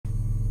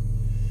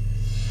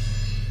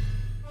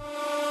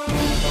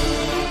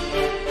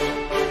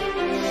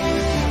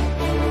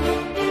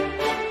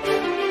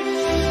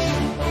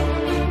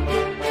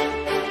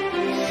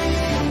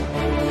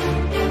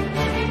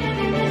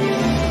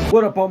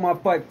What up, all my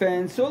fight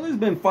fans? So there's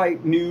been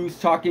fight news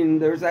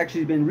there's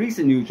actually been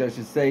recent news, I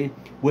should say,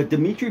 with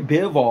Dimtry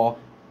Bivol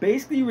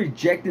basically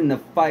rejecting the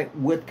fight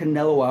with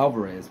Canelo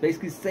Alvarez,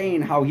 basically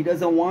saying how he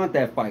doesn't want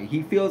that fight.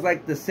 He feels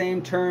like the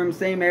same terms,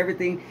 same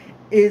everything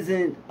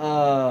isn't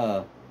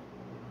doable.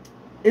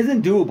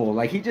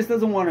 Like, he just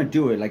doesn't want to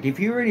do it. Like, if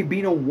he already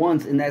beat him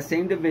once in that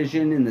same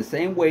division, in the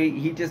same weight,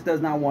 he just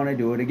does not want to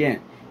do it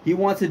again. He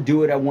wants to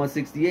do it at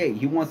 168.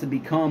 He wants to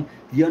become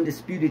the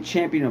undisputed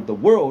champion of the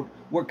world,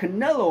 where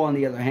Canelo, on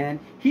the other hand,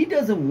 he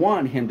doesn't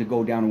want him to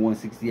go down to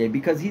 168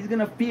 because he's going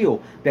to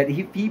feel that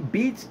if he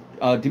beats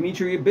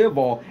Dimtry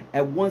Bivol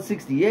at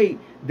 168,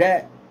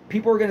 that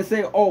people are going to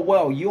say, oh,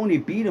 well, you only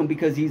beat him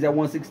because he's at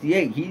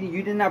 168.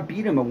 You did not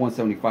beat him at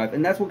 175,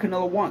 and that's what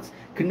Canelo wants.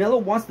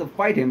 Canelo wants to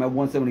fight him at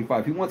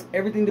 175. He wants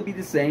everything to be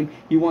the same.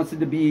 He wants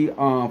it to be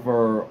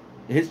for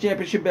his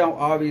championship belt,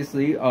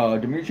 obviously,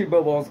 Dimtry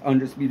Bivol's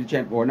undisputed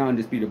champion, or not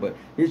undisputed, but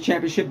his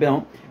championship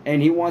belt,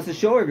 and he wants to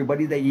show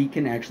everybody that he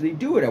can actually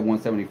do it at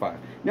 175.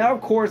 Now,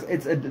 of course,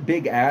 it's a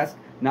big ask.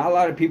 Not a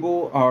lot of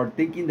people are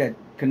thinking that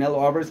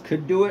Canelo Alvarez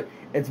could do it.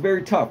 It's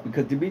very tough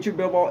because Dimtry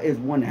Bivol is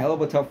one hell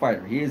of a tough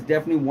fighter. He is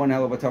definitely one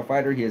hell of a tough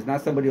fighter. He is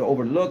not somebody to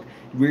overlook.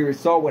 We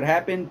saw what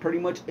happened. Pretty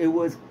much, it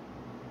was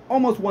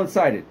almost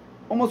one-sided.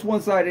 Almost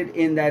one-sided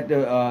in that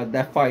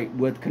that fight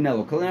with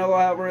Canelo. Canelo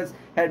Alvarez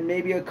had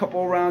maybe a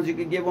couple of rounds you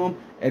could give him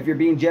if you're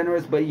being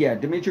generous. But yeah,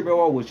 Dimtry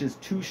Bivol was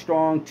just too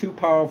strong, too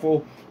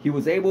powerful. He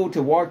was able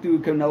to walk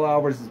through Canelo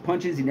Alvarez's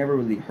punches. He never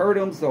really hurt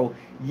him. So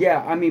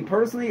yeah, I mean,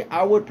 personally,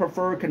 I would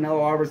prefer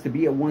Canelo Alvarez to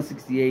be at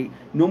 168.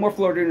 No more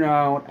flirting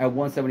around at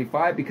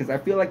 175 because I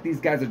feel like these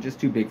guys are just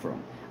too big for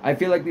him. I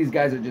feel like these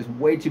guys are just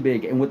way too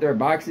big. And with their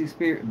boxing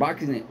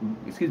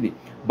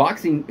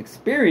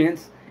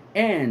experience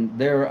and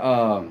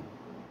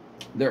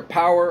their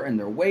power and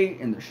their weight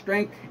and their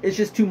strength, it's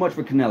just too much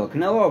for Canelo.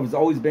 Canelo has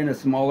always been a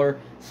smaller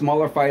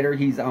fighter.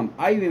 He's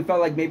I even felt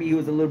like maybe he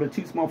was a little bit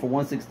too small for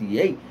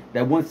 168.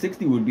 That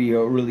 160 would be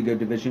a really good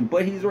division,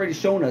 but he's already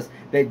shown us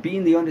that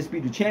being the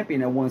undisputed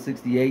champion at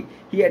 168,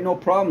 he had no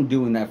problem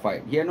doing that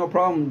fight. He had no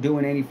problem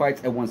doing any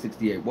fights at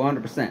 168,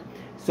 100%.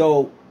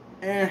 So,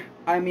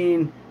 I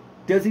mean,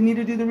 does he need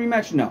to do the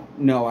rematch?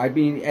 No. I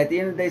mean, at the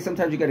end of the day,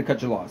 sometimes you got to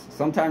cut your loss.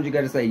 Sometimes you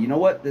got to say, you know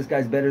what, this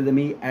guy's better than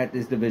me at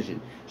this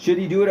division. Should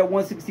he do it at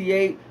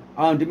 168?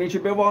 Dimtry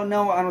Bivol?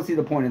 No, I don't see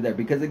the point in that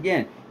because,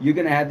 again, you're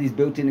going to have these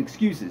built-in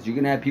excuses. You're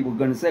going to have people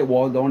going to say,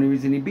 well, the only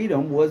reason he beat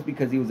him was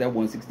because he was at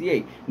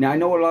 168. Now, I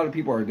know what a lot of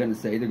people are going to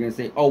say. They're going to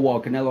say, oh, well,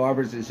 Canelo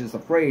Alvarez is just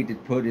afraid to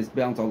put his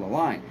belt on the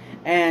line.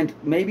 And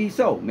maybe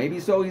so.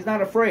 Maybe so he's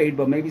not afraid,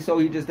 but maybe so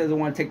he just doesn't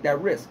want to take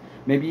that risk.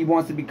 Maybe he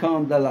wants to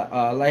become the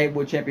light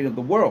heavyweight champion of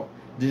the world,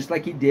 just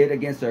like he did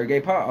against Sergey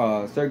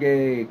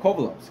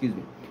Kovalev,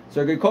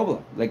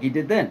 like he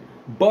did then.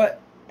 But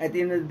at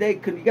the end of the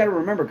day, you got to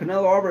remember,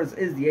 Canelo Alvarez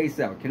is the ace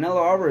out. Canelo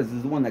Alvarez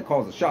is the one that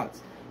calls the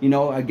shots. You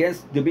know,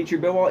 against Dimtry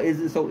Bivol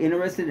isn't so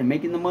interested in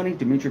making the money.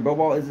 Dimtry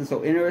Bivol isn't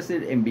so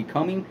interested in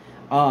becoming,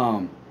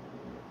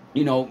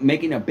 you know,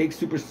 making a big,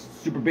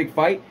 super big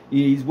fight.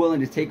 He's willing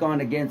to take on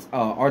against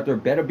Arthur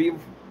Beterbiev,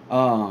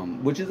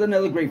 which is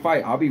another great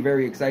fight. I'll be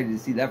very excited to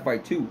see that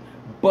fight too.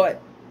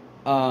 But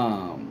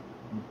again,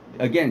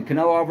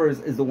 Canelo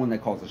Alvarez is the one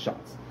that calls the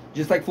shots.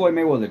 Just like Floyd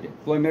Mayweather did.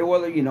 Floyd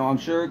Mayweather, you know, I'm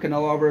sure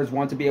Canelo Alvarez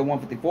wanted to be at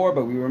 154,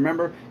 but we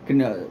remember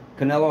Floyd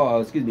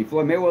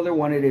Mayweather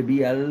wanted to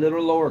be a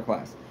little lower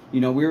class.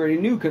 You know, we already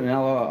knew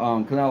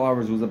Canelo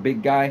Alvarez was a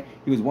big guy.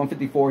 He was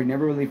 154. He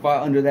never really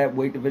fought under that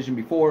weight division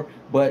before,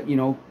 but, you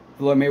know,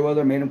 Floyd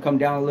Mayweather made him come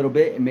down a little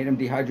bit and made him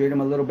dehydrate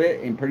him a little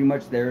bit, and pretty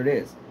much there it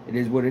is. It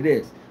is what it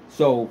is.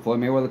 So Floyd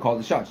Mayweather called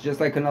the shots, just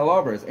like Canelo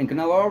Alvarez. And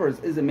Canelo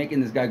Alvarez isn't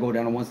making this guy go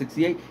down to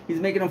 168.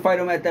 He's making him fight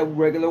him at that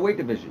regular weight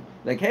division.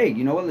 Like, hey,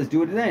 you know what? Let's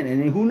do it then. And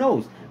then who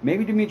knows?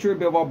 Maybe Dimtry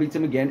Bivol beats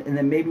him again, and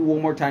then maybe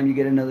one more time you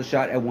get another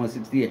shot at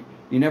 168.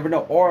 You never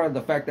know. Or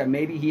the fact that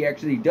maybe he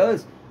actually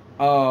does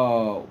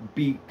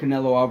beat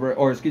Canelo Alvarez,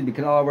 or excuse me,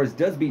 Canelo Alvarez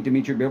does beat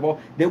Dimtry Bivol.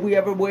 Then we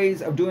have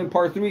ways of doing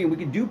part 3, and we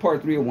can do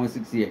part 3 at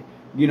 168.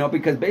 You know,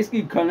 because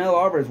basically Canelo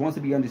Alvarez wants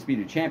to be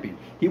undisputed champion.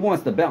 He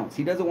wants to bounce.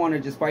 He doesn't want to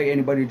just fight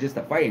anybody just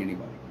to fight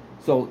anybody.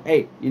 So,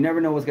 hey, you never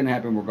know what's going to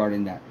happen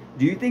regarding that.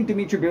 Do you think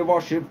Dimtry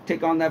Bivol should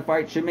take on that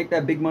fight, should make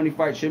that big money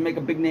fight, should make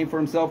a big name for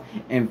himself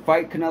and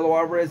fight Canelo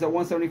Alvarez at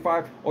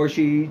 175? Or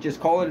should he just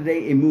call it a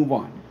day and move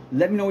on?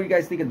 Let me know what you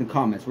guys think in the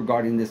comments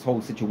regarding this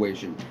whole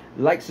situation.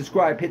 Like,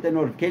 subscribe, hit that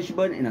notification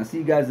button, and I'll see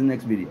you guys in the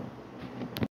next video.